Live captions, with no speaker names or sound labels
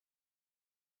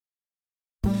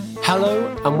Hello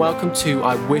and welcome to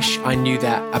I Wish I Knew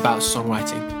That About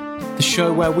Songwriting, the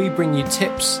show where we bring you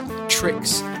tips,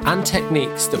 tricks and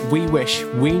techniques that we wish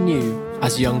we knew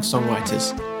as young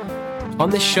songwriters. On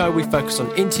this show we focus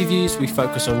on interviews, we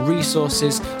focus on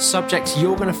resources, subjects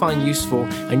you're going to find useful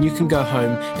and you can go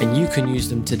home and you can use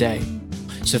them today.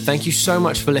 So thank you so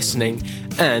much for listening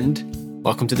and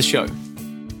welcome to the show.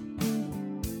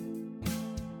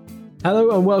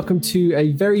 Hello and welcome to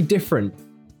a very different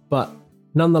but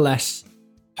nonetheless,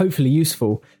 hopefully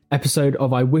useful episode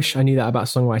of I Wish I Knew That About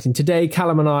Songwriting. Today,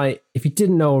 Callum and I, if you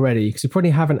didn't know already, because we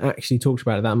probably haven't actually talked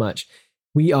about it that much,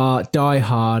 we are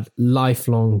die-hard,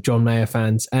 lifelong John Mayer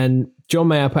fans. And John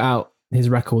Mayer put out his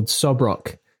record, Sob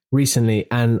Rock,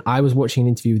 recently, and I was watching an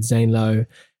interview with Zane Lowe,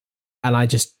 and I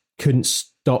just couldn't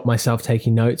stop myself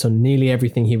taking notes on nearly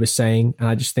everything he was saying, and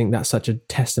I just think that's such a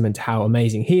testament to how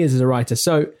amazing he is as a writer.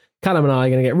 So Callum and I are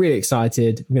going to get really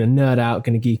excited. We're going to nerd out,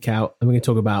 going to geek out, and we're going to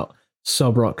talk about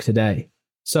Sob Rock today.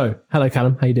 So, hello,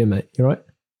 Callum. How you doing, mate? You all right?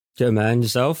 Good, man.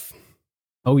 Yourself?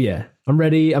 Oh, yeah. I'm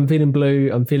ready. I'm feeling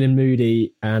blue. I'm feeling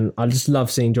moody. And I just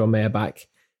love seeing John Mayer back.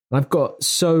 And I've got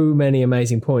so many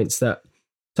amazing points that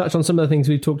touch on some of the things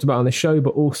we've talked about on the show,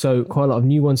 but also quite a lot of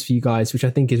new ones for you guys, which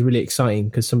I think is really exciting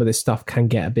because some of this stuff can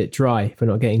get a bit dry if we're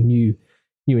not getting new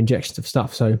injections of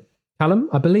stuff. So,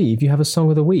 Callum, I believe you have a song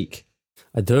of the week.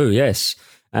 I do, yes.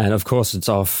 And of course, it's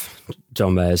off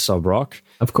John Mayer's Sob Rock.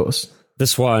 Of course.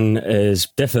 This one is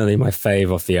definitely my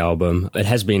fave off the album. It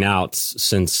has been out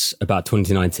since about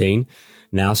 2019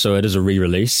 now, so it is a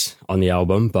re-release on the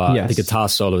album, but yes, the guitar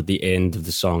solo at the end of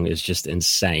the song is just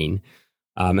insane.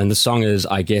 And the song is,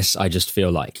 I Guess I Just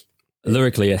Feel Like.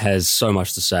 Lyrically, it has so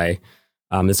much to say.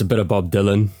 There's a bit of Bob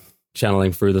Dylan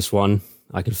channeling through this one.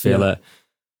 I can feel it.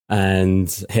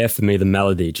 And here for me, the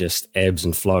melody just ebbs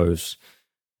and flows.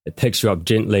 It picks you up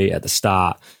gently at the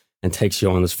start and takes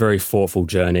you on this very thoughtful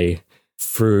journey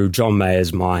through John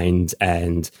Mayer's mind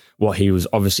and what he was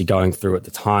obviously going through at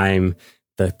the time,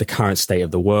 the current state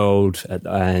of the world.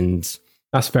 And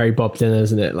that's very Bob Dylan,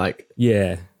 isn't it? Like,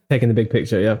 yeah, taking the big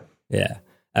picture. Yeah. Yeah,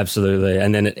 absolutely.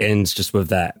 And then it ends just with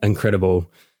that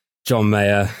incredible John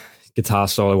Mayer guitar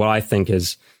solo, what I think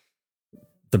is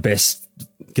the best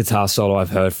guitar solo I've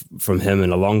heard from him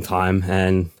in a long time.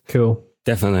 And cool.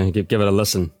 Definitely give it a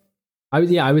listen. I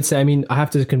would say, I mean, I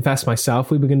have to confess myself,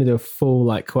 we were going to do a full,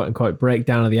 like, quote unquote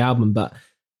breakdown of the album, but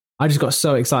I just got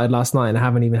so excited last night and I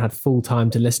haven't even had full time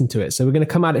to listen to it. So we're going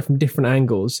to come at it from different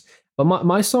angles. But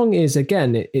my song is,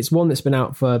 again, it's one that's been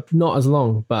out for not as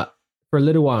long, but for a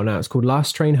little while now. It's called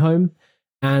Last Train Home.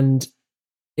 And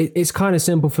it's kind of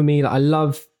simple for me. That I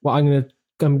love what I'm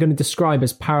going to describe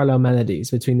as parallel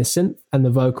melodies between the synth and the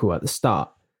vocal at the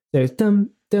start. So it's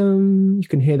dum, dum. You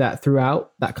can hear that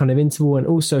throughout, that kind of interval. And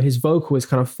also his vocal is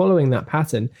kind of following that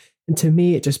pattern. And to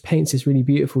me, it just paints this really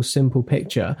beautiful, simple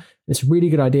picture. It's a really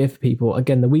good idea for people.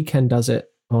 Again, The Weeknd does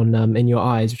it on In Your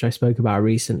Eyes, which I spoke about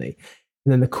recently.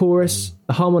 And then the chorus,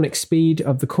 the harmonic speed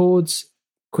of the chords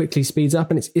quickly speeds up.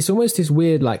 And it's almost this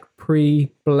weird, like,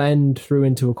 pre-blend through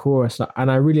into a chorus. And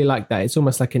I really like that. It's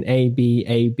almost like an A,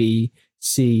 B,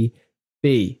 C,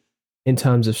 B. In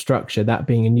terms of structure, that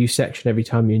being a new section every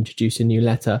time you introduce a new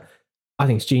letter. I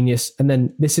think it's genius. And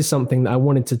then this is something that I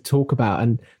wanted to talk about.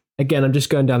 And again, I'm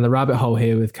just going down the rabbit hole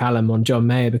here with Callum on John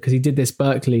Mayer because he did this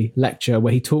Berkeley lecture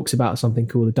where he talks about something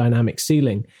called the dynamic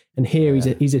ceiling. And here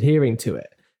he's adhering to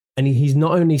it. And he's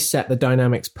not only set the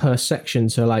dynamics per section.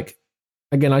 So, like,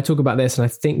 again, I talk about this and I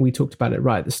think we talked about it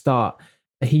right at the start.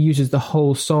 He uses the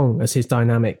whole song as his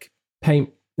dynamic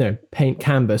paint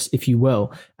canvas, if you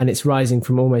will, and it's rising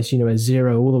from almost, a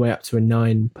 0 all the way up to a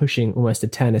 9, pushing almost a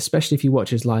 10, especially if you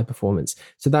watch his live performance.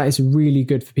 So that is really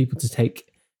good for people to take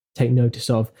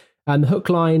notice of. And the hook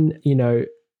line, the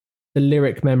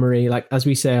lyric memory, like as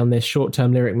we say on this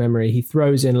short-term lyric memory, he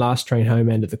throws in Last Train Home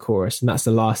end of the chorus, and that's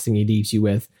the last thing he leaves you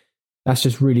with. That's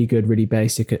just really good, really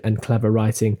basic and clever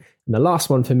writing. And the last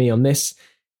one for me on this,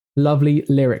 lovely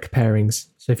lyric pairings.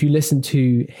 So if you listen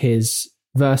to his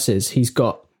verses, he's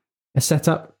got a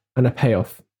setup and a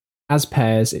payoff as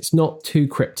pairs. It's not too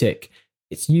cryptic.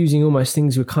 It's using almost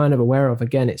things we're kind of aware of.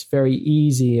 Again, it's very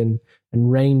easy and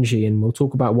rangy, and we'll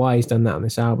talk about why he's done that on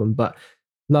this album, but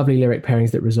lovely lyric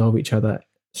pairings that resolve each other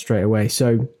straight away.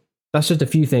 So that's just a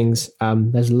few things.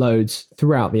 There's loads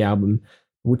throughout the album.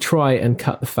 We'll try and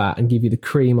cut the fat and give you the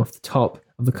cream off the top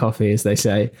of the coffee, as they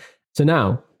say. So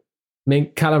now,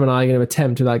 Callum and I are going to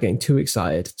attempt, without getting too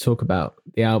excited, to talk about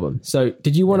the album. So,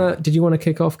 did you want to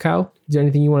kick off, Cal? Is there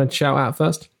anything you want to shout out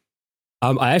first?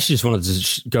 I actually just wanted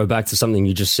to go back to something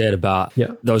you just said about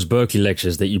those Berkeley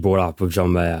lectures that you brought up with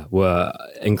John Mayer were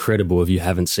incredible if you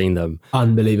haven't seen them.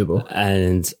 Unbelievable.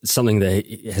 And something that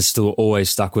has still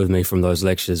always stuck with me from those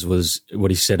lectures was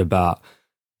what he said about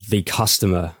the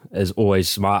customer is always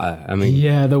smarter. I mean,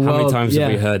 how many times have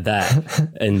we heard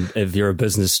that? And if you're a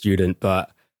business student,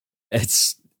 but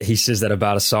he says that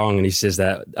about a song, and he says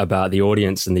that about the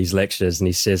audience in these lectures, and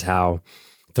he says how,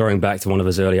 throwing back to one of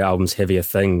his early albums, Heavier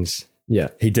Things, he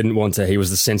was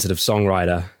the sensitive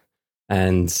songwriter,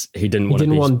 and he didn't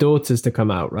want Daughters to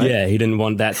come out, right? Yeah, he didn't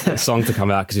want that song to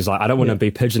come out because he's like, I don't want to be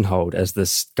pigeonholed as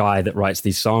this guy that writes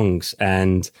these songs.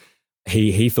 And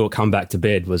he thought Come Back to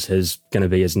Bed was going to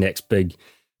be his next big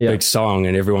song,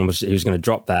 and he was going to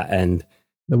drop that, and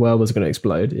the world was going to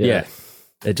explode. Yeah.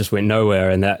 It just went nowhere,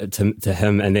 and that to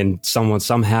him. And then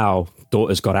somehow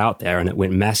Daughters got out there, and it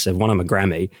went massive, won him a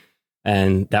Grammy,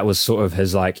 and that was sort of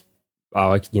his like,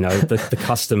 the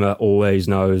customer always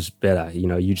knows better.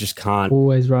 You just can't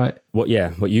always right. What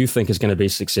you think is going to be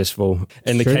successful.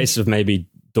 In the case of maybe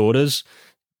Daughters,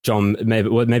 maybe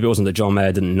it wasn't that John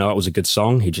Mayer didn't know it was a good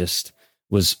song. He just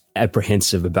was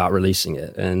apprehensive about releasing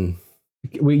it. And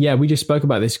we just spoke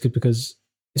about this because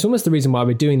it's almost the reason why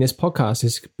we're doing this podcast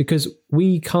is because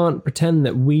we can't pretend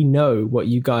that we know what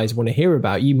you guys want to hear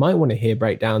about. You might want to hear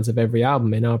breakdowns of every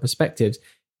album in our perspectives.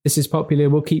 This is popular,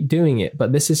 we'll keep doing it.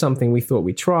 But this is something we thought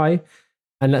we'd try,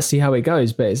 and let's see how it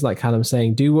goes. But it's like Callum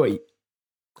saying,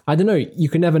 I don't know, you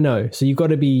can never know. So you've got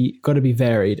to be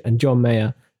varied. And John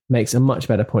Mayer makes a much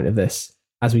better point of this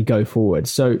as we go forward.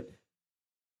 So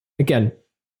again,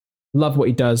 love what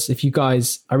he does. If you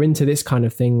guys are into this kind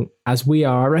of thing, as we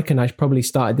are, I reckon I probably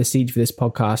started the seed for this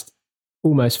podcast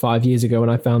almost 5 years ago when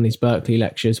I found these Berkeley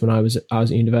lectures when I was at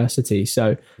university.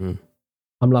 So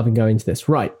I'm loving going to this.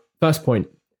 Right, first point.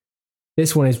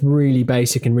 This one is really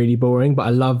basic and really boring, but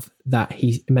I love that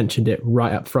he mentioned it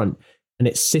right up front. And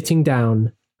it's sitting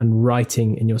down and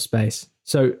writing in your space.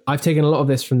 So I've taken a lot of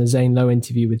this from the Zane Lowe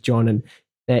interview with John, and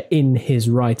they're in his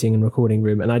writing and recording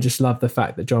room. And I just love the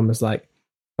fact that John was like,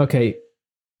 okay,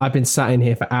 I've been sat in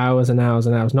here for hours and hours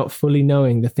and hours, not fully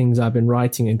knowing the things I've been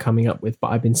writing and coming up with,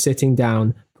 but I've been sitting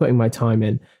down, putting my time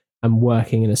in and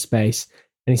working in a space.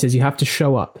 And he says, you have to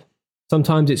show up.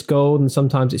 Sometimes it's gold and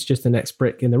sometimes it's just the next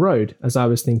brick in the road. As I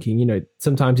was thinking,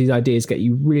 sometimes these ideas get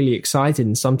you really excited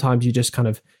and sometimes you just kind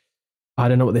of, I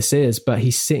don't know what this is, but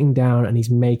he's sitting down and he's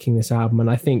making this album. And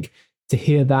I think to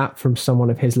hear that from someone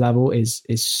of his level is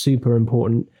super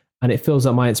important. And it fills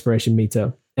up my inspiration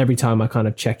meter every time I kind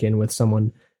of check in with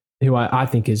someone who I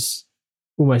think is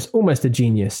almost a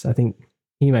genius. I think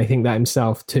he may think that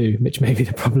himself too, which may be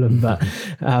the problem, but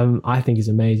I think he's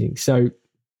amazing. So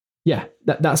yeah,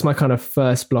 that's my kind of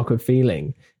first block of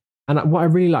feeling. And what I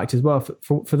really liked as well,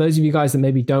 for those of you guys that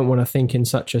maybe don't want to think in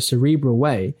such a cerebral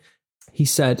way, he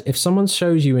said, if someone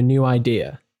shows you a new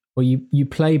idea or you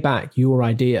play back your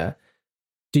idea,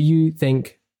 do you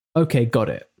think, okay, got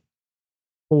it?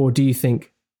 Or do you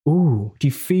think, ooh, do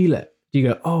you feel it? Do you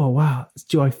go, oh, wow,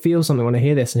 do I feel something when I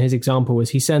hear this? And his example was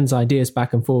he sends ideas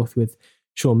back and forth with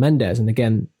Shawn Mendes, and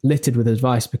again, littered with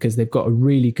advice because they've got a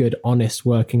really good, honest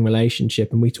working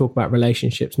relationship. And we talk about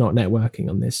relationships, not networking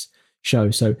on this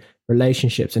show. So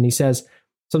relationships. And he says,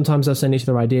 sometimes they'll send each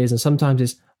other ideas and sometimes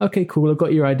it's, okay, cool, I've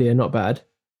got your idea, not bad.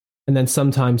 And then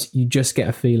sometimes you just get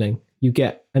a feeling. You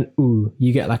get an ooh,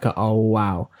 you get like a, oh,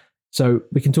 wow. So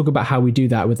we can talk about how we do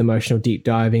that with emotional deep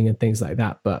diving and things like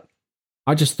that. But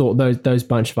I just thought those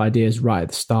bunch of ideas right at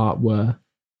the start were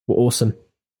awesome.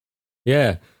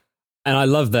 Yeah. And I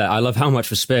love that. I love how much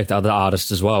respect other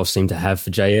artists as well seem to have for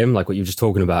JM, like what you were just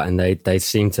talking about. And they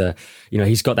seem to,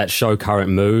 he's got that show Current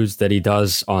Moods that he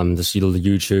does on this little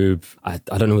YouTube. I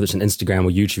don't know whether it's an Instagram or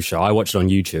YouTube show. I watch it on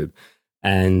YouTube.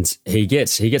 And he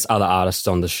gets other artists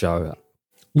on the show.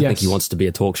 I think he wants to be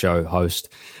a talk show host.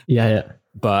 Yeah.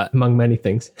 But among many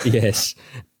things. Yes.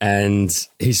 And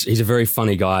he's a very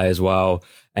funny guy as well.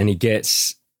 And he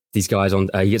gets these guys on,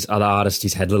 he gets other artists.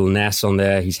 He's had Lil Nas on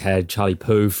there. He's had Charlie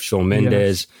Puth, Shawn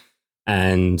Mendes,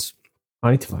 and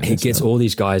I need to find he gets all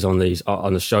these guys on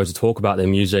the show to talk about their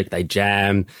music. They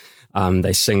jam,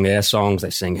 they sing their songs,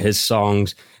 they sing his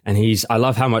songs, and I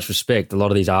love how much respect a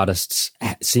lot of these artists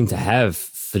seem to have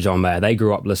for John Mayer. They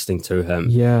grew up listening to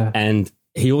him, and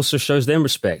he also shows them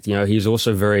respect. He's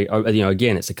also very,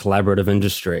 again, it's a collaborative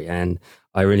industry, and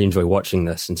I really enjoy watching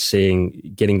this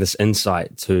and getting this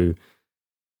insight to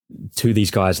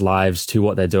these guys' lives, to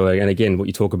what they're doing. And again, what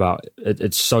you talk about,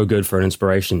 it's so good for an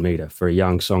inspiration meter for a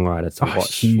young songwriter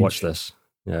to watch this.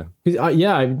 Yeah.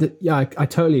 I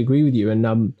totally agree with you. And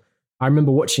I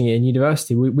remember watching it in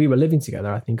university. We were living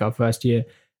together, I think, our first year.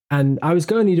 And I was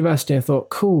going to university and I thought,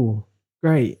 cool,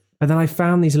 great. But then I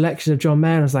found these lectures of John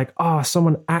Mayer and I was like, oh,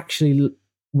 someone actually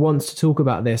wants to talk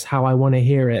about this, how I want to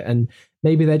hear it. And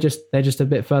maybe they're just a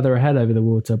bit further ahead over the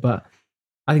water, but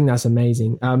I think that's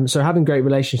amazing. So having great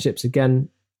relationships, again,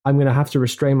 I'm going to have to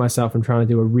restrain myself from trying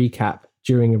to do a recap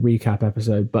during a recap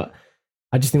episode, but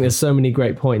I just think there's so many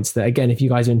great points that, again, if you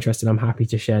guys are interested, I'm happy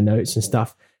to share notes and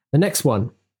stuff. The next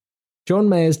one, John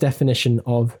Mayer's definition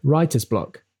of writer's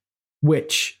block,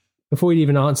 which before he'd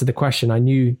even answered the question, I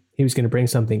knew he was going to bring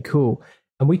something cool.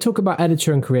 And we talk about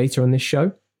editor and creator on this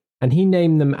show, and he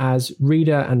named them as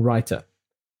reader and writer.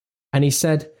 And he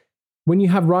said, when you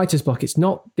have writer's block, it's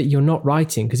not that you're not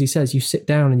writing, because he says you sit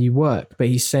down and you work, but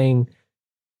he's saying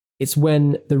it's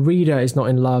when the reader is not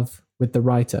in love with the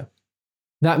writer.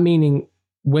 That meaning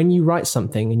when you write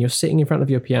something and you're sitting in front of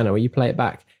your piano or you play it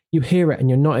back, you hear it and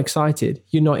you're not excited,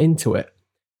 you're not into it.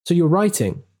 So you're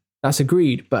writing, that's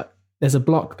agreed, but there's a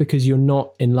block because you're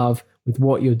not in love with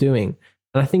what you're doing.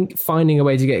 And I think finding a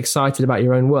way to get excited about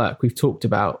your own work, we've talked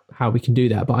about how we can do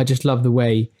that, but I just love the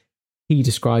way he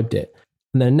described it.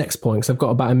 And then next point, because I've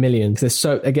got about 1 million, because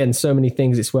there's so many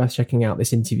things it's worth checking out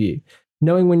this interview.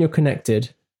 Knowing when you're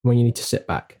connected, when you need to sit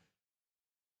back.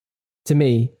 To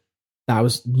me, that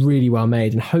was really well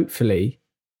made. And hopefully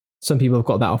some people have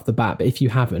got that off the bat, but if you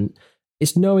haven't,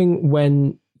 it's knowing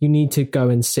when you need to go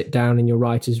and sit down in your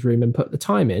writer's room and put the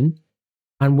time in,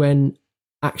 and when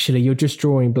actually you're just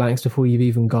drawing blanks before you've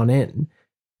even gone in.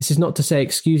 This is not to say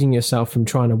excusing yourself from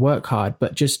trying to work hard,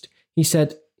 but just, he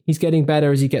said he's getting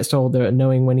better as he gets older at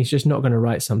knowing when he's just not going to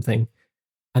write something.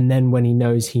 And then when he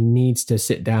knows he needs to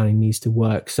sit down, he needs to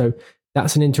work. So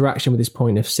that's an interaction with this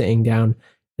point of sitting down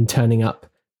and turning up.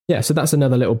 Yeah, so that's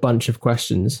another little bunch of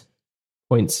points,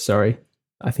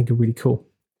 I think are really cool.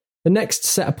 The next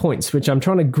set of points, which I'm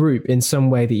trying to group in some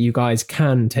way that you guys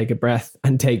can take a breath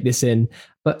and take this in,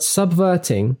 but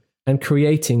subverting and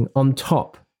creating on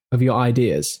top of your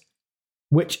ideas,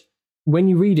 which when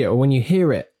you read it or when you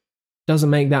hear it,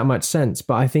 doesn't make that much sense.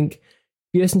 But I think if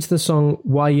you listen to the song,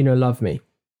 Why You No Love Me,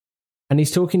 and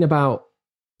he's talking about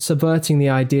subverting the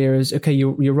idea as, okay,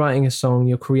 you're writing a song,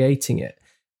 you're creating it.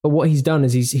 But what he's done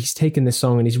is he's taken this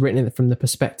song and he's written it from the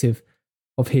perspective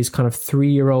of his kind of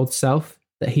 3-year-old self,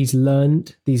 that he's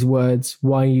learned these words,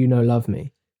 why you no love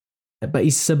me. But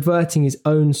he's subverting his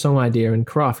own song idea and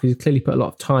craft, because he's clearly put a lot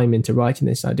of time into writing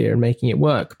this idea and making it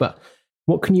work. But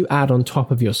what can you add on top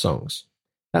of your songs?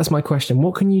 That's my question.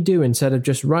 What can you do instead of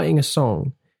just writing a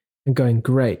song and going,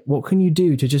 great? What can you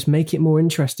do to just make it more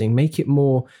interesting, make it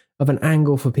more of an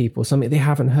angle for people, something they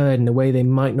haven't heard in a way they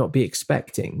might not be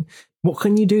expecting? What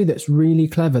can you do that's really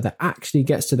clever, that actually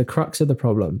gets to the crux of the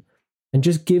problem and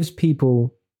just gives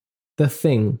people the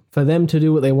thing for them to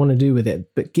do what they want to do with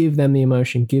it, but give them the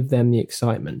emotion, give them the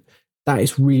excitement? That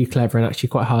is really clever and actually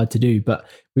quite hard to do, but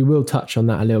we will touch on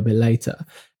that a little bit later.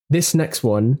 This next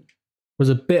one was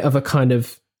a bit of a kind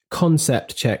of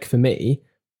concept check for me,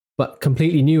 but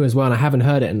completely new as well, and I haven't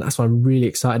heard it, and that's why I'm really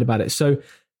excited about it. So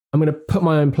I'm going to put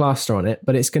my own plaster on it,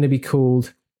 but it's going to be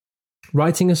called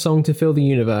Writing a Song to Fill the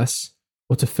Universe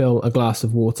or to Fill a Glass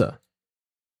of Water.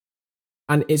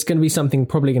 And it's going to be something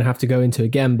probably going to have to go into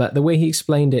again, but the way he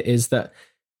explained it is that,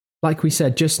 like we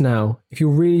said just now, if you're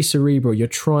really cerebral, you're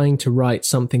trying to write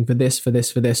something for this.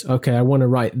 Okay, I want to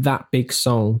write that big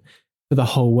song for the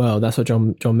whole world. That's what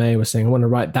John Mayer was saying. I want to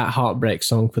write that heartbreak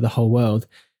song for the whole world.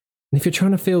 And if you're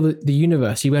trying to fill the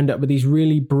universe, you end up with these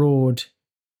really broad,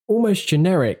 almost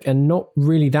generic and not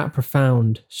really that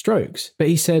profound strokes. But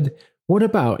he said, what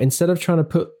about, instead of trying to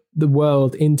put the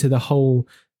world into the whole,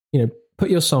 put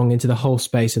your song into the whole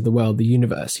space of the world, the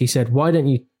universe, he said, why don't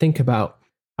you think about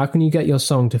how can you get your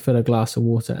song to fill a glass of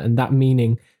water? And that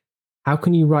meaning, how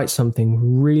can you write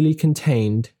something really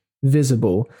contained,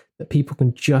 visible, that people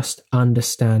can just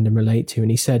understand and relate to? And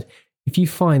he said, if you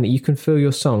find that you can fill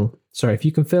if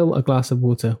you can fill a glass of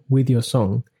water with your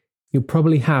song, you'll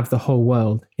probably have the whole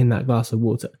world in that glass of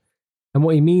water. And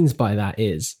what he means by that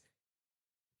is,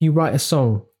 you write a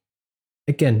song,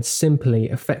 again, simply,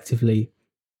 effectively,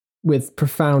 with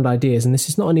profound ideas. And this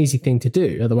is not an easy thing to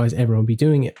do, otherwise everyone would be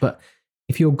doing it. But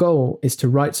if your goal is to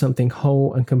write something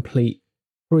whole and complete,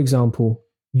 for example,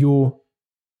 your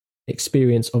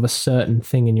experience of a certain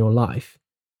thing in your life,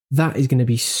 that is going to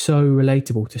be so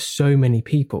relatable to so many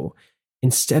people,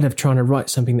 instead of trying to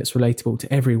write something that's relatable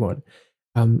to everyone.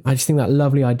 I just think that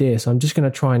lovely idea. So I'm just going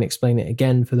to try and explain it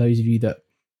again for those of you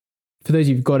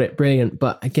who've got it, brilliant.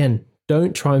 But again,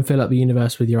 don't try and fill up the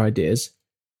universe with your ideas.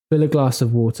 Fill a glass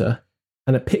of water,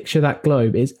 and a picture that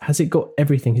globe has it got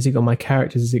everything? Has it got my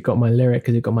characters? Has it got my lyric?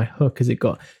 Has it got my hook? Has it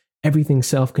got everything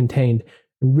self-contained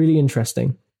and really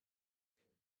interesting?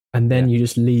 And then you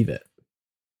just leave it.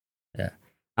 Yeah.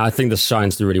 I think this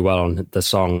shines through really well on the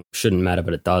song Shouldn't Matter,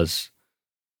 But It Does.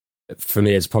 For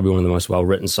me, it's probably one of the most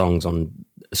well-written songs on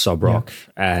Sob Rock.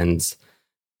 Yeah. And,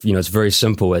 it's very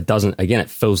simple. It doesn't, again, it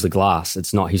fills the glass.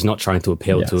 He's not trying to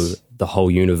appeal to the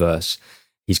whole universe.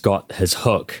 He's got his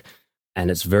hook, and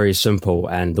it's very simple.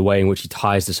 And the way in which he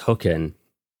ties this hook in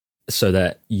so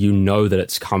that you know that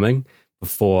it's coming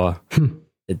before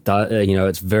it does,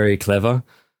 it's very clever.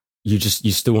 You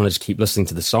still want to just keep listening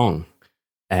to the song.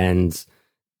 And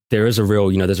there is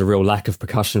there's a real lack of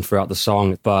percussion throughout the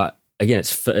song, but again,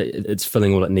 it's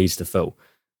filling all it needs to fill.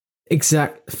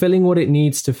 Filling what it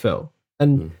needs to fill.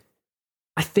 And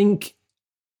I think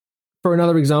for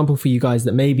another example for you guys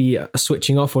that maybe are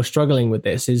switching off or struggling with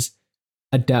this is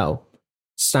Adele,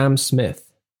 Sam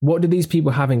Smith. What do these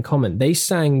people have in common? They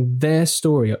sang their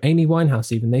story, or Amy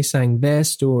Winehouse even, they sang their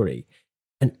story,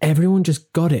 and everyone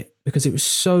just got it because it was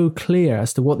so clear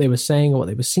as to what they were saying or what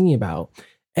they were singing about.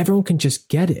 Everyone can just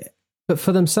get it. But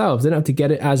for themselves, they don't have to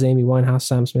get it as Amy Winehouse,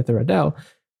 Sam Smith, or Adele.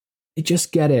 They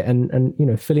just get it,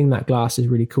 and filling that glass is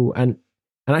really cool. And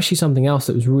actually, something else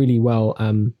that was really well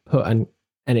put, and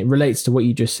it relates to what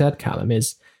you just said, Callum,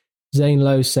 is Zane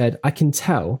Lowe said, "I can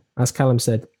tell," as Callum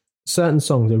said, certain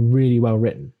songs are really well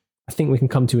written. I think we can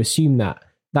come to assume that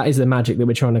is the magic that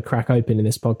we're trying to crack open in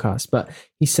this podcast. But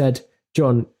he said,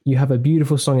 "John, you have a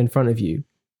beautiful song in front of you.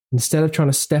 Instead of trying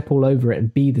to step all over it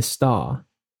and be the star,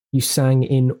 you sang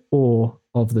in awe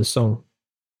of the song.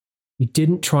 You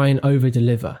didn't try and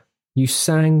over-deliver. You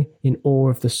sang in awe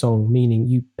of the song, meaning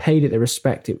you paid it the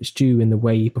respect it was due in the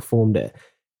way you performed it."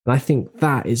 And I think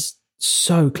that is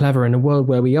so clever in a world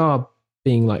where we are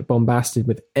being like bombasted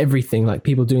with everything, like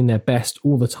people doing their best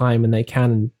all the time and they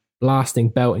can, and blasting,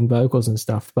 belting vocals and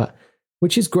stuff, but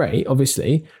which is great,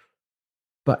 obviously.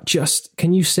 But just,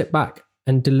 can you sit back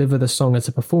and deliver the song as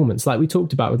a performance? Like we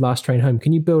talked about with Last Train Home,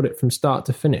 can you build it from start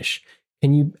to finish?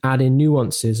 Can you add in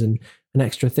nuances and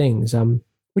extra things?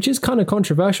 Which is kind of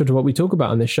controversial to what we talk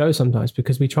about on this show sometimes,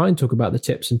 because we try and talk about the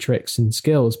tips and tricks and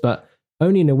skills, but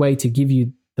only in a way to give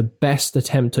you the best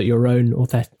attempt at your own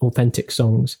authentic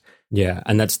songs. Yeah,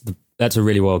 and that's a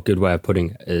really good way of putting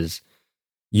it, is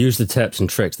use the tips and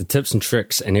tricks. The tips and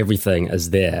tricks and everything is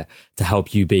there to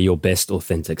help you be your best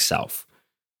authentic self.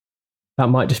 That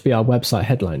might just be our website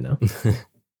headline now.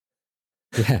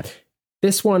 Yeah.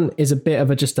 This one is a bit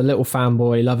of just a little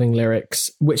fanboy loving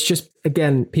lyrics, which just,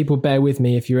 again, people bear with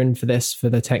me if you're in for this, for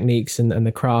the techniques and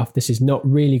the craft. This is not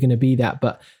really going to be that,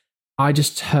 but I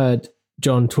just heard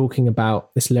John talking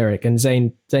about this lyric, and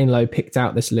Zane Lowe picked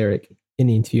out this lyric in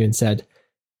the interview and said,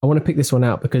 "I want to pick this one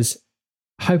out because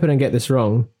I hope I don't get this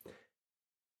wrong,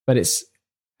 but it's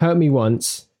hurt me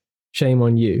once, shame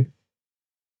on you.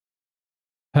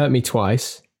 Hurt me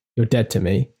twice, you're dead to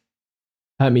me.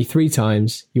 Hurt me 3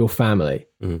 times, your family."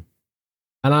 Mm.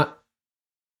 And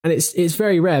it's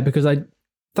very rare, because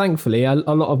thankfully a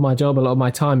lot of my job, a lot of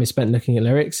my time is spent looking at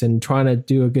lyrics and trying to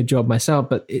do a good job myself.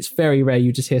 But it's very rare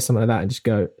you just hear something like that and just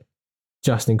go,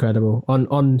 just incredible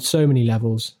on so many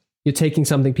levels. You're taking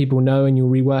something people know and you're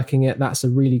reworking it. That's a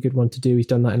really good one to do. He's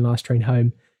done that in Last Train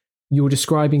Home. You're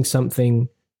describing something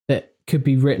that could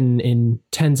be written in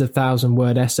tens of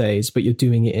 1,000-word essays, but you're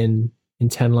doing it in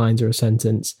 10 lines or a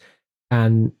sentence.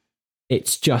 And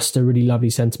it's just a really lovely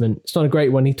sentiment. It's not a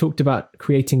great one. He talked about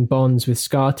creating bonds with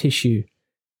scar tissue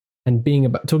and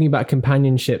talking about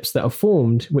companionships that are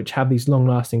formed, which have these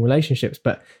long-lasting relationships,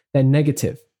 but they're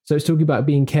negative. So it's talking about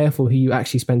being careful who you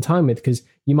actually spend time with, because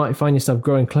you might find yourself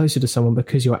growing closer to someone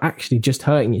because you're actually just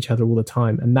hurting each other all the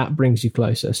time, and that brings you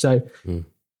closer. So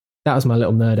that was my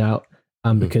little nerd out,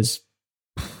 because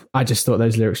I just thought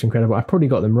those lyrics were incredible. I probably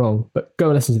got them wrong, but go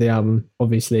and listen to the album.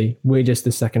 Obviously, we're just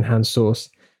the secondhand source.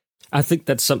 I think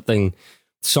that's something.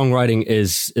 Songwriting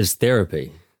is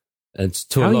therapy. It's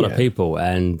to a lot of people,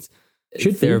 and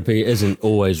therapy isn't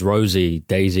always rosy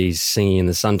daisies singing in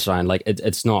the sunshine. Like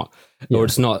it's not, or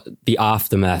it's not the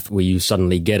aftermath where you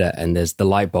suddenly get it and there's the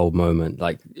light bulb moment.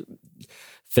 Like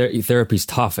therapy's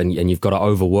tough, and you've got to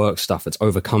overwork stuff. It's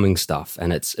overcoming stuff,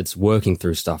 and it's working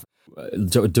through stuff.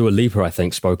 Dua Lipa, I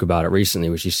think, spoke about it recently,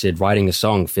 where she said writing a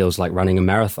song feels like running a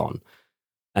marathon,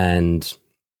 and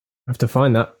I have to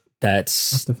find that.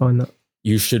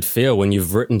 You should feel when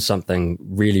you've written something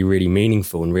really, really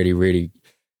meaningful and really, really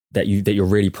that you're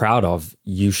really proud of.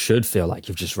 You should feel like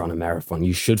you've just run a marathon.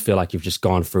 You should feel like you've just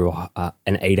gone through an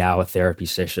 8-hour therapy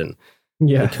session,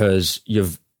 because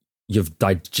you've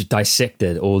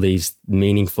dissected all these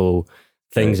meaningful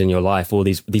things in your life, all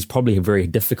these probably very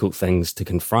difficult things to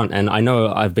confront. And I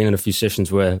know I've been in a few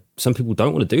sessions where some people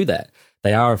don't want to do that.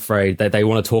 They are afraid that they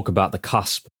want to talk about the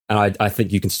cusp. And I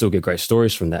think you can still get great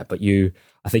stories from that. But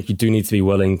I think you do need to be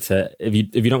willing to, if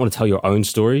you don't want to tell your own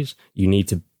stories, you need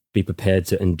to be prepared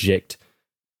to inject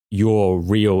your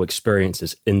real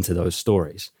experiences into those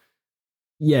stories.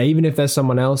 Yeah, even if there's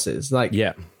someone else's. Like,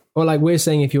 yeah. Or like we're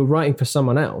saying, if you're writing for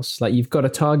someone else, like you've got a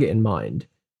target in mind,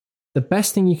 the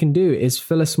best thing you can do is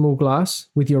fill a small glass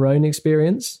with your own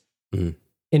experience in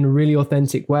a really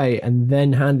authentic way, and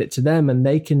then hand it to them and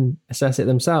they can assess it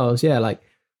themselves. Yeah, like,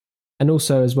 and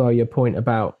also as well, your point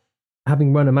about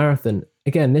having run a marathon.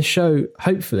 Again, this show,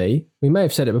 hopefully, we may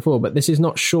have said it before, but this is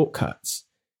not shortcuts.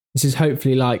 This is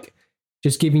hopefully like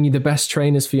just giving you the best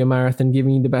trainers for your marathon,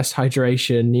 giving you the best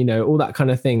hydration, you know, all that kind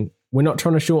of thing. We're not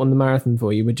trying to shorten the marathon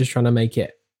for you. We're just trying to make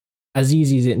it as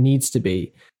easy as it needs to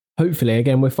be. Hopefully,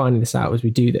 again, we're finding this out as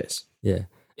we do this. Yeah.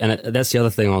 And that's the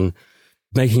other thing on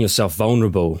making yourself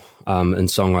vulnerable in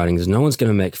songwriting is no one's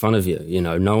going to make fun of you. You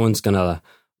know, no one's going to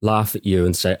laugh at you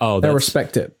and say, oh, they'll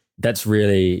respect it. That's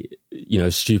really, you know,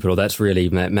 stupid, or that's really,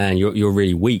 man, you're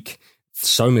really weak.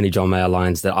 So many John Mayer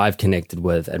lines that I've connected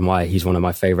with, and why he's one of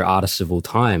my favorite artists of all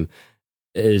time,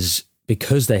 is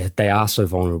because they are so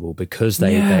vulnerable, because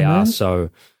they are so,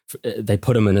 they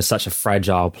put him in such a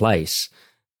fragile place.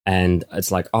 And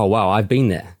it's like, oh, wow, I've been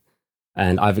there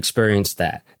and I've experienced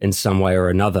that in some way or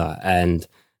another. And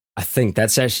I think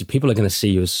that's actually, people are going to see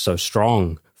you as so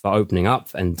strong for opening up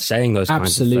and saying those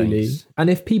kinds of things. And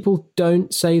if people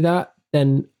don't say that,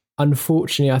 then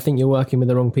unfortunately, I think you're working with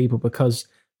the wrong people, because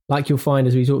like you'll find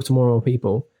as we talk to more and more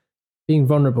people, being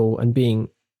vulnerable and being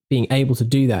able to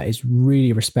do that is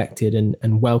really respected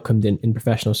and welcomed in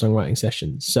professional songwriting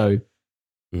sessions. So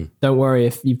don't worry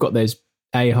if you've got those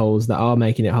a-holes that are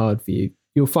making it hard for you.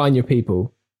 You'll find your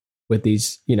people with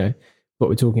these, you know, what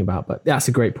we're talking about. But that's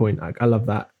a great point. I love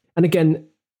that. And again,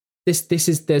 there's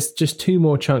just two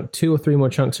or three more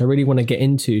chunks I really want to get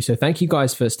into. So thank you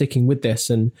guys for sticking with this.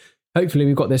 And hopefully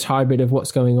we've got this hybrid of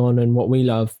what's going on and what we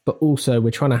love, but also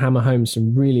we're trying to hammer home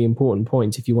some really important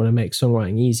points if you want to make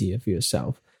songwriting easier for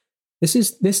yourself.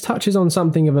 This touches on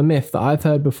something of a myth that I've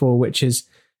heard before, which is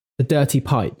the dirty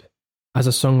pipe as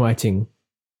a songwriting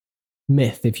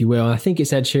myth, if you will. And I think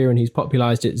it's Ed Sheeran who's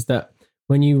popularized it, is that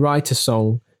when you write a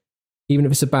song, even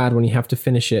if it's a bad one, you have to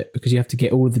finish it because you have to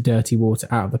get all of the dirty water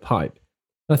out of the pipe.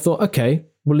 And I thought, okay,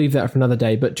 we'll leave that for another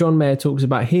day. But John Mayer talks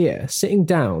about here, sitting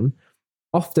down.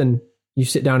 Often you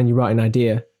sit down and you write an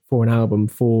idea for an album,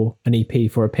 for an EP,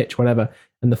 for a pitch, whatever.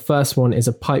 And the first one is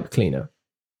a pipe cleaner.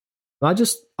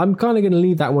 I'm kind of going to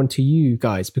leave that one to you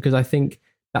guys, because I think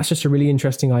that's just a really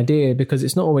interesting idea, because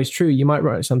it's not always true. You might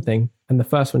write something and the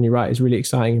first one you write is really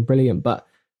exciting and brilliant, but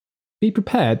be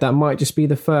prepared. That might just be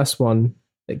the first one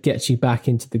that gets you back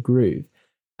into the groove.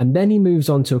 And then he moves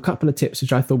on to a couple of tips,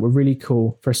 which I thought were really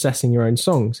cool for assessing your own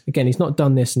songs. Again, he's not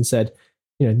done this and said,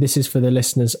 you know, this is for the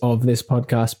listeners of this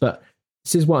podcast, but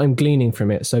this is what I'm gleaning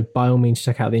from it. So by all means,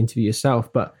 check out the interview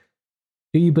yourself. But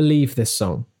do you believe this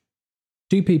song?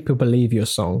 Do people believe your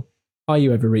song? Are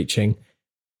you overreaching?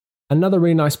 Another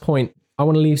really nice point, I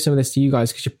want to leave some of this to you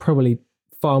guys because you're probably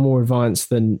far more advanced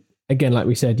than, again, like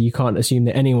we said, you can't assume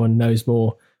that anyone knows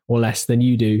more or less than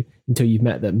you do until you've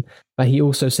met them. But he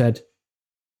also said,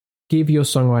 give your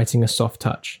songwriting a soft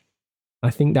touch. I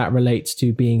think that relates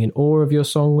to being in awe of your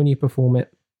song when you perform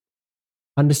it,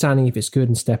 understanding if it's good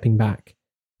and stepping back,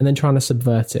 and then trying to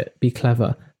subvert it, be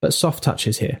clever. But soft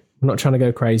touches here. I'm not trying to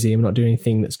go crazy. I'm not doing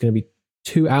anything that's going to be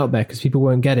too out there because people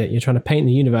won't get it. You're trying to paint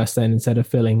the universe then instead of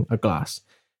filling a glass.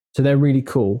 So they're really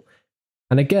cool.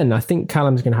 And again, I think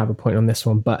Callum's going to have a point on this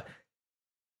one, but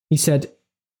he said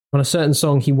on a certain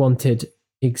song, he wanted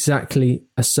exactly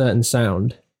a certain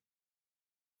sound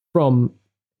from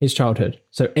his childhood.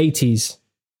 So 80s,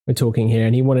 we're talking here,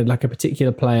 and he wanted like a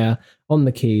particular player on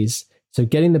the keys. So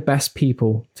getting the best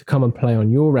people to come and play on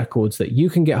your records that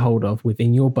you can get hold of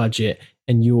within your budget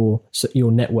and your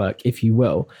network, if you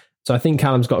will. So I think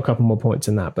Callum's got a couple more points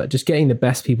in that, but just getting the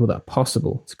best people that are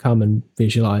possible to come and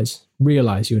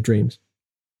realize your dreams.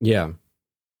 Yeah.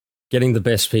 Getting the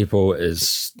best people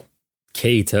is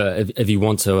key to, if you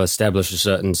want to establish a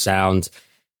certain sound.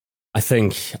 I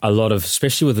think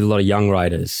especially with a lot of young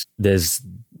writers, there's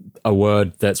a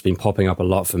word that's been popping up a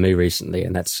lot for me recently,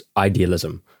 and that's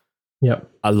idealism.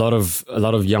 Yep. A lot of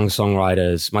young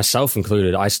songwriters, myself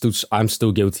included, I'm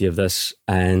still guilty of this,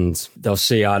 and they'll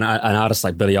see an artist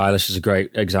like Billie Eilish is a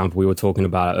great example. We were talking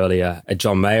about it earlier. At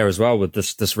John Mayer as well with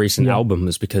this recent album,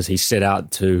 is because he set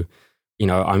out to, you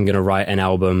know, I'm going to write an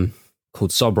album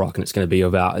called Sob Rock, and it's going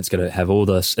to have all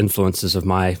the influences of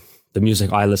the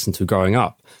music I listened to growing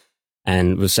up,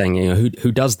 and was saying, you know,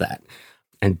 who does that?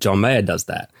 And John Mayer does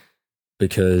that.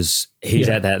 Because he's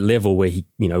at that level where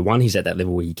he's at that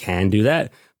level where he can do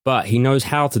that, But he knows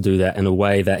how to do that in a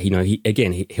way that,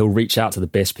 he'll reach out to the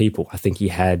best people. I think he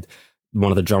had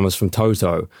one of the drummers from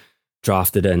Toto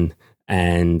drafted in,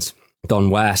 and Don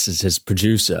Was is his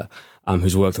producer,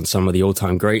 who's worked on some of the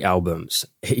all-time great albums.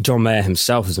 John Mayer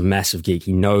himself is a massive geek.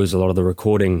 He knows a lot of the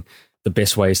recording, the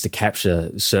best ways to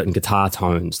capture certain guitar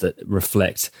tones that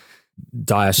reflect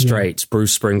Dire Straits,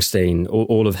 Bruce Springsteen,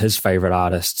 all of his favorite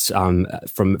artists,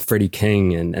 from Freddie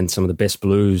King and some of the best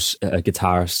blues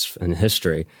guitarists in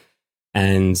history.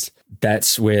 And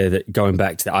that's where going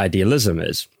back to the idealism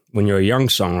is. When you're a young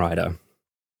songwriter,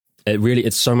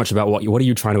 it's so much about what are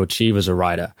you trying to achieve as a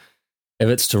writer. If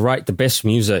it's to write the best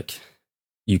music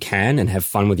you can and have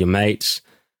fun with your mates,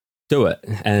 do it.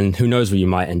 And who knows where you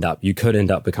might end up. You could end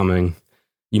up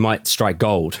you might strike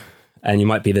gold, and you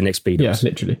might be the next Beatles. Yeah,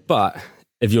 literally. But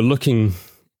if you're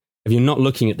not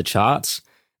looking at the charts,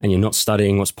 and you're not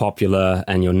studying what's popular,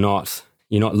 and you're not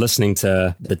listening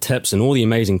to the tips and all the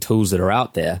amazing tools that are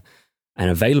out there and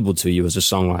available to you as a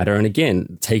songwriter, and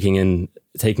again, taking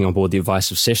on board the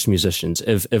advice of session musicians,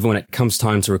 if when it comes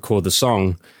time to record the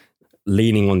song,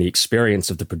 leaning on the experience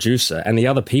of the producer and the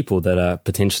other people that are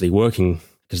potentially working,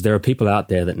 because there are people out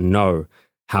there that know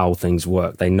how things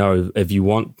work. They know if you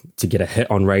want to get a hit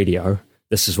on radio,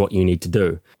 this is what you need to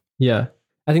do. Yeah,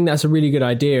 I think that's a really good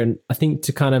idea. And I think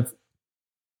to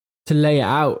lay it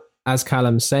out, as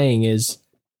Callum's saying, is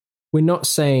we're not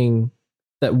saying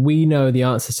that we know the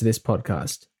answers to this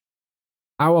podcast.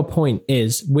 Our point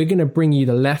is we're going to bring you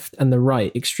the left and the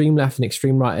right, extreme left and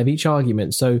extreme right of each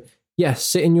argument. So yes,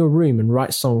 sit in your room and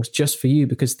write songs just for you,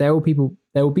 because there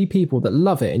will be people that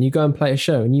love it, and you go and play a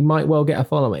show and you might well get a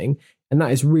following, and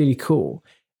that is really cool.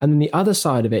 And then the other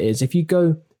side of it is if you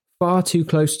go far too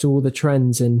close to all the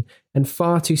trends and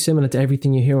far too similar to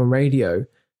everything you hear on radio,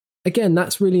 again,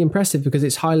 that's really impressive because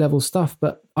it's high level stuff,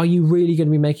 but are you really going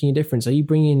to be making a difference? Are you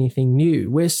bringing anything new?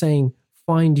 We're saying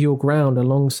find your ground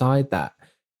alongside that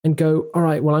and go, all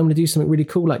right, well, I'm going to do something really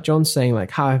cool. Like John's saying,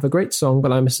 like, I have a great song,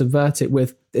 but I'm going to subvert it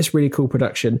with this really cool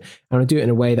production. And I'm going to do it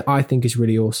in a way that I think is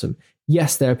really awesome.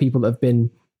 Yes, there are people that have been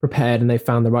prepared and they've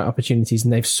found the right opportunities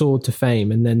and they've soared to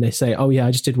fame. And then they say, oh yeah,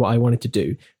 I just did what I wanted to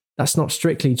do. That's not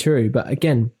strictly true. But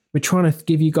again, we're trying to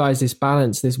give you guys this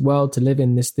balance, this world to live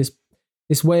in,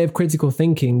 this way of critical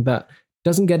thinking that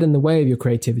doesn't get in the way of your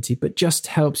creativity, but just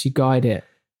helps you guide it.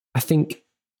 I think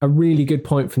a really good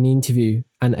point from the interview,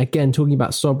 and again, talking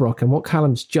about Sob Rock and what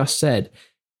Callum's just said,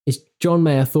 is John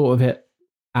Mayer thought of it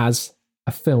as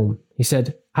a film. He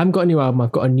said, I haven't got a new album,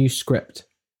 I've got a new script.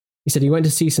 He said he went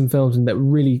to see some films and that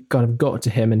really kind of got to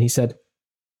him, and he said,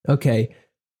 okay,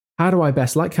 how do I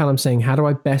best, like Callum saying, how do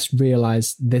I best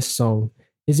realize this song?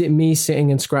 Is it me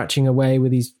sitting and scratching away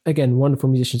with these, again, wonderful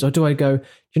musicians? Or do I go, do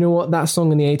you know what, that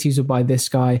song in the 80s was by this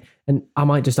guy, and I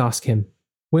might just ask him.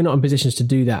 We're not in positions to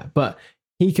do that, but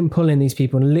he can pull in these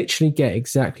people and literally get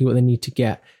exactly what they need to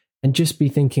get, and just be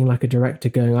thinking like a director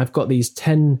going, I've got these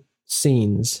 10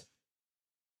 scenes.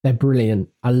 They're brilliant.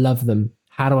 I love them.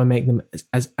 How do I make them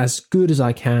as good as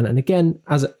I can? And again,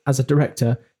 as a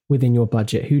director, within your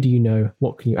budget, who do you know?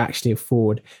 What can you actually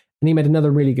afford? And he made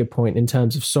another really good point in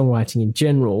terms of songwriting in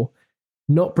general,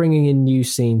 not bringing in new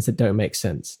scenes that don't make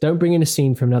sense. Don't bring in a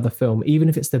scene from another film, even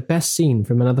if it's the best scene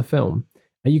from another film.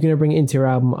 Are you going to bring it into your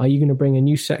album? Are you going to bring a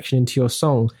new section into your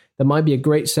song that might be a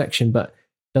great section, but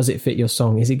does it fit your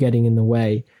song? Is it getting in the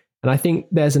way? And I think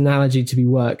there's an analogy to be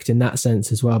worked in that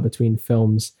sense as well between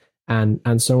films and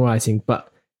songwriting.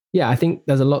 But yeah, I think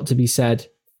there's a lot to be said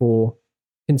for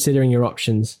considering your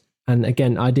options. And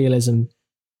again, idealism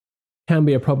can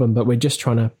be a problem, but we're just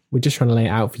trying to lay it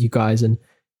out for you guys and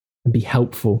be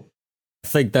helpful. I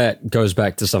think that goes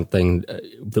back to something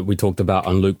that we talked about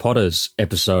on Luke Potter's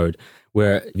episode,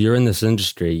 where if you're in this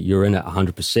industry, you're in it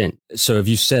 100%. So if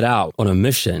you set out on a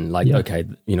mission, like, okay,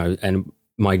 and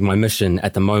my mission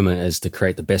at the moment is to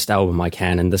create the best album I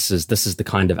can, and this is the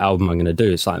kind of album I'm going to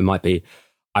do. So it might be,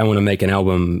 I want to make an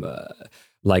album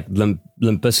like Limp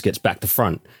Bizkit's Back to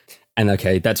Front, and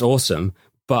okay, that's awesome,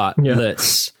 but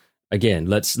let's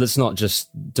not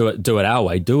just do it our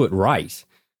way, do it right.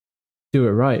 Do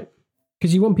it right.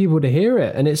 Because you want people to hear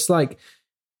it. And it's like,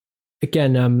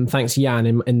 again, thanks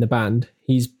Jan in the band.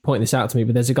 He's pointing this out to me,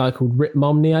 but there's a guy called Rip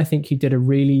Momney, I think, who did a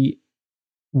really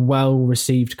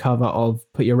well-received cover of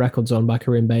Put Your Records On by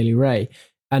Corinne Bailey Rae.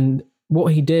 And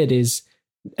what he did is,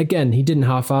 again, he didn't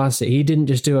half-ass it. He didn't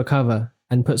just do a cover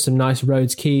and put some nice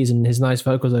Rhodes keys and his nice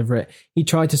vocals over it. He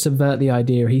tried to subvert the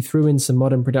idea. He threw in some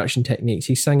modern production techniques.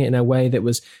 He sang it in a way that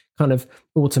was kind of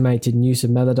automated and use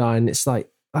of Melodyne. It's like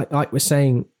we're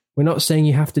saying, we're not saying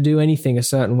you have to do anything a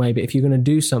certain way, but if you're going to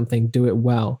do something, do it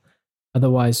well.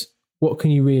 Otherwise, what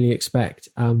can you really expect?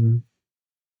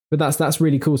 But that's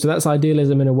really cool. So that's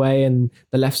idealism in a way, and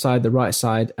the left side, the right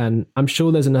side. And I'm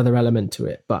sure there's another element to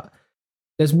it, but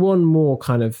there's one more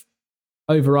kind of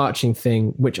overarching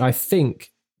thing, which I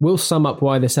think will sum up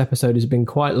why this episode has been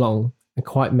quite long and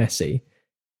quite messy.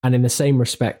 And in the same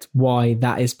respect, why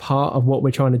that is part of what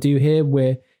we're trying to do here.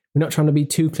 We're not trying to be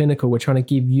too clinical. We're trying to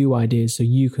give you ideas so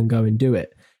you can go and do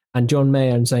it. And John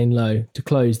Mayer and Zane Lowe, to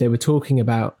close, they were talking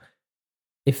about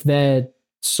if their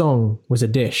song was a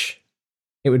dish,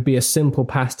 it would be a simple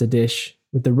pasta dish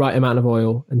with the right amount of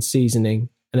oil and seasoning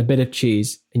and a bit of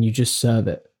cheese, and you just serve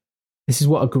it. This is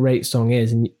what a great song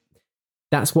is. And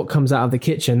that's what comes out of the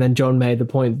kitchen. Then John made the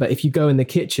point, but if you go in the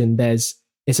kitchen,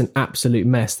 it's an absolute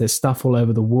mess. There's stuff all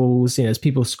over the walls. There's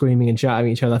people screaming and shouting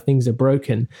at each other. Things are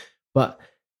broken. But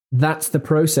that's the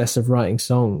process of writing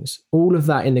songs. All of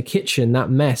that in the kitchen, that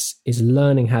mess, is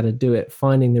learning how to do it,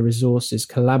 finding the resources,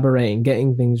 collaborating,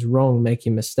 getting things wrong,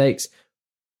 making mistakes.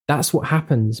 That's what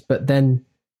happens. But then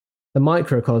the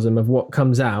microcosm of what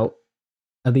comes out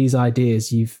are these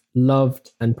ideas you've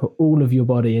loved and put all of your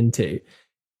body into,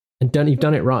 and you've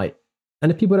done it right.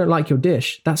 And if people don't like your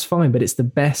dish, that's fine, but it's the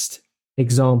best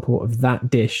example of that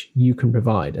dish you can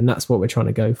provide. And that's what we're trying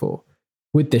to go for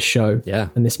with this show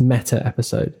and this meta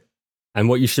episode. And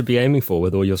what you should be aiming for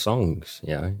with all your songs,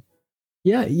 Yeah,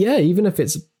 even if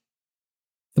it's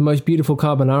the most beautiful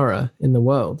carbonara in the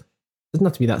world. It doesn't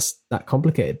have to be that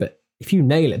complicated, but if you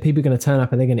nail it, people are going to turn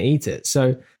up and they're going to eat it.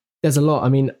 So there's a lot. I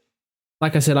mean,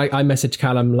 like I said, I messaged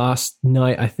Callum last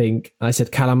night, I think. I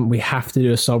said, Callum, we have to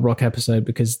do a Sob Rock episode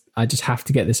because I just have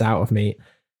to get this out of me.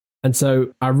 And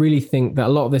so I really think that a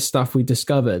lot of this stuff we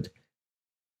discovered,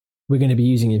 we're going to be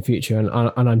using in future. And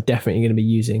I'm definitely going to be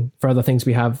using for other things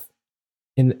we have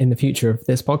in the future of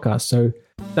this podcast. So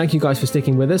thank you guys for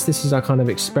sticking with us. This is our kind of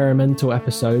experimental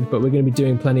episode, but we're going to be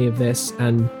doing plenty of this.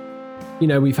 And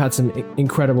we've had some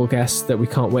incredible guests that we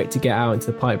can't wait to get out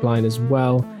into the pipeline as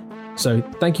well. So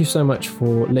thank you so much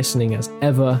for listening as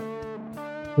ever.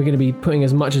 We're going to be putting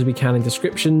as much as we can in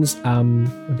descriptions. We're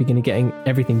going to getting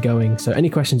everything going. So any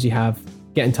questions you have,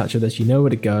 get in touch with us. You know where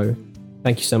to go.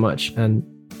 Thank you so much, and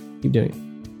keep doing it.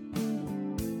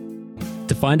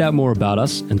 To find out more about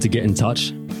us and to get in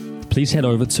touch, please head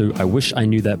over to I Wish I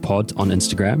Knew That Pod on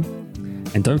Instagram.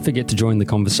 And don't forget to join the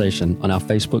conversation on our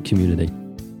Facebook community.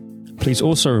 Please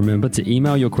also remember to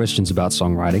email your questions about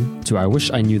songwriting to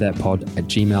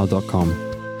iwishiknewthatpod@gmail.com,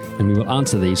 and we will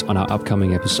answer these on our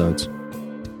upcoming episodes.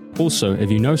 Also, if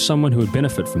you know someone who would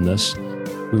benefit from this,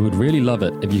 we would really love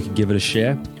it if you could give it a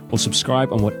share or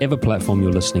subscribe on whatever platform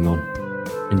you're listening on.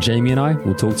 And Jamie and I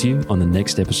will talk to you on the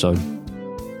next episode.